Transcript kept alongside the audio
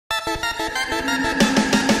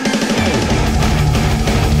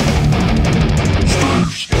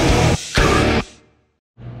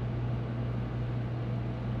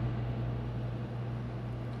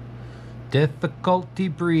Difficulty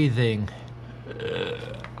breathing.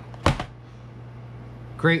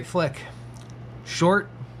 Great flick. Short.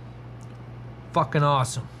 Fucking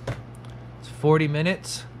awesome. It's 40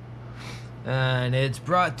 minutes. And it's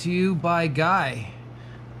brought to you by Guy,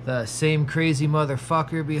 the same crazy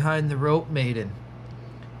motherfucker behind the Rope Maiden.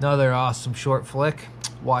 Another awesome short flick.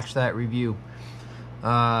 Watch that review.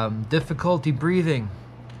 Difficulty breathing.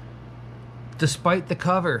 Despite the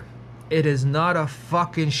cover, it is not a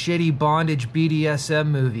fucking shitty bondage BDSM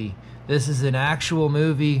movie. This is an actual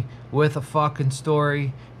movie with a fucking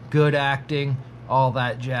story, good acting, all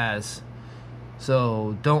that jazz.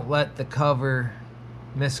 So don't let the cover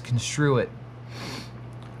misconstrue it.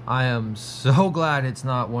 I am so glad it's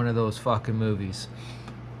not one of those fucking movies.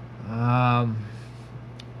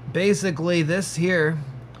 Basically, this here,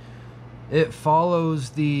 it follows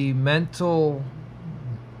the mental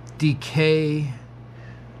decay,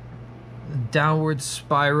 downward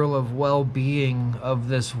spiral of well-being of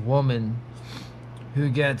this woman who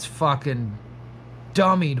gets fucking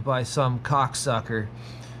dummied by some cocksucker.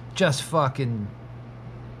 Just fucking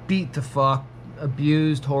beat the fuck,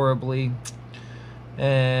 abused horribly.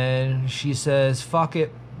 And she says, fuck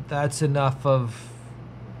it, that's enough of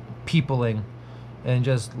peopling, and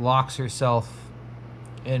just locks herself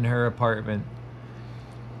in her apartment.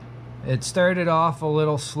 It started off a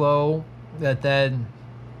little slow, but then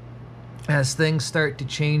as things start to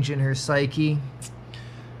change in her psyche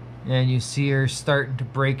and you see her starting to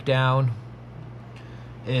break down,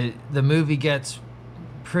 the movie gets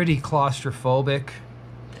pretty claustrophobic,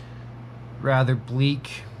 rather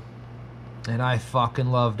bleak, and I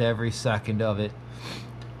fucking loved every second of it.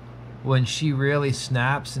 When she really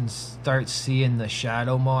snaps and starts seeing the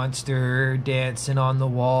shadow monster dancing on the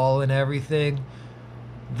wall and everything,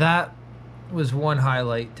 that was one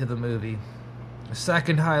highlight to the movie. The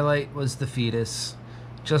second highlight was the fetus.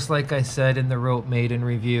 Just like I said in the Rope Maiden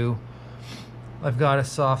review, I've got a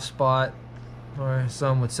soft spot, or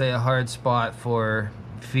some would say a hard spot, for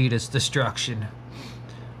fetus destruction.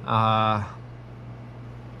 And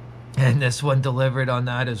this one delivered on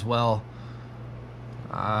that as well.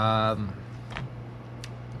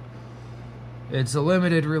 It's a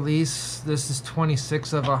limited release. This is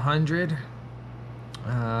 26 of 100.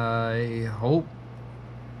 I hope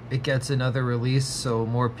it gets another release so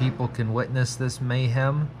more people can witness this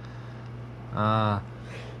mayhem.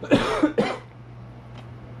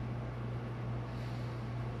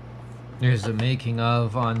 There's a making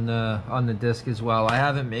of on the disc as well. I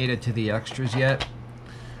haven't made it to the extras yet.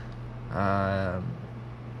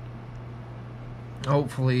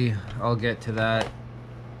 Hopefully I'll get to that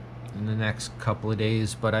in the next couple of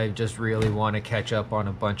days, but I just really want to catch up on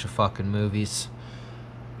a bunch of fucking movies.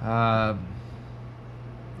 Yeah,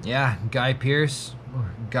 Guy Pearce,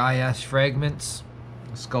 or Guy S Fragments.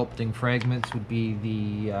 Sculpting Fragments would be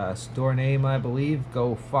the store name, I believe.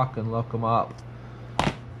 Go fucking look them up.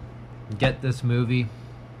 Get this movie.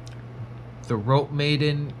 The Rope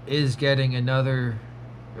Maiden is getting another,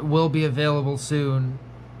 it will be available soon,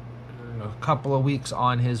 a couple of weeks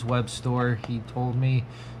on his web store. He told me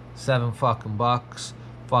 $7 fucking bucks.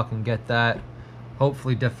 Fucking get that.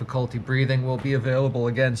 Hopefully Difficulty Breathing will be available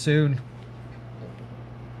again soon.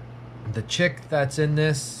 The chick that's in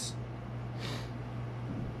this,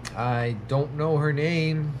 I don't know her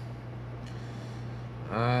name.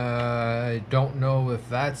 I don't know if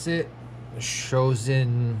that's it.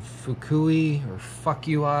 Shozin Fukui or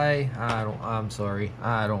Fukui. I'm sorry.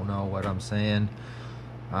 I don't know what I'm saying.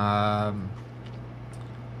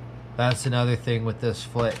 That's another thing with this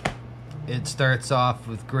flick. It starts off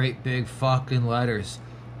with great big fucking letters.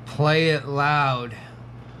 Play it loud.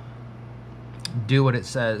 Do what it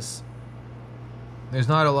says. There's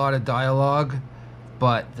not a lot of dialogue,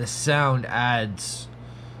 but the sound adds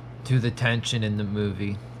to the tension in the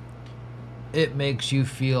movie. It makes you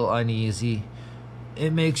feel uneasy.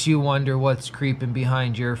 It makes you wonder what's creeping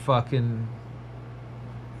behind your fucking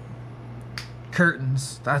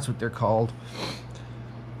curtains. That's what they're called.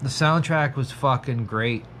 The soundtrack was fucking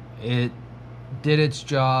great. It did its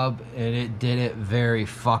job, and it did it very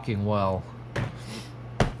fucking well.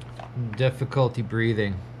 Difficulty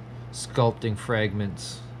Breathing. Sculpting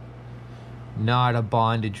Fragments. Not a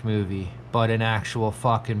bondage movie, but an actual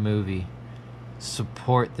fucking movie.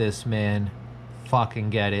 Support this man. Fucking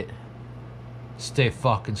get it. Stay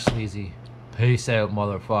fucking sleazy. Peace out,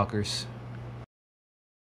 motherfuckers.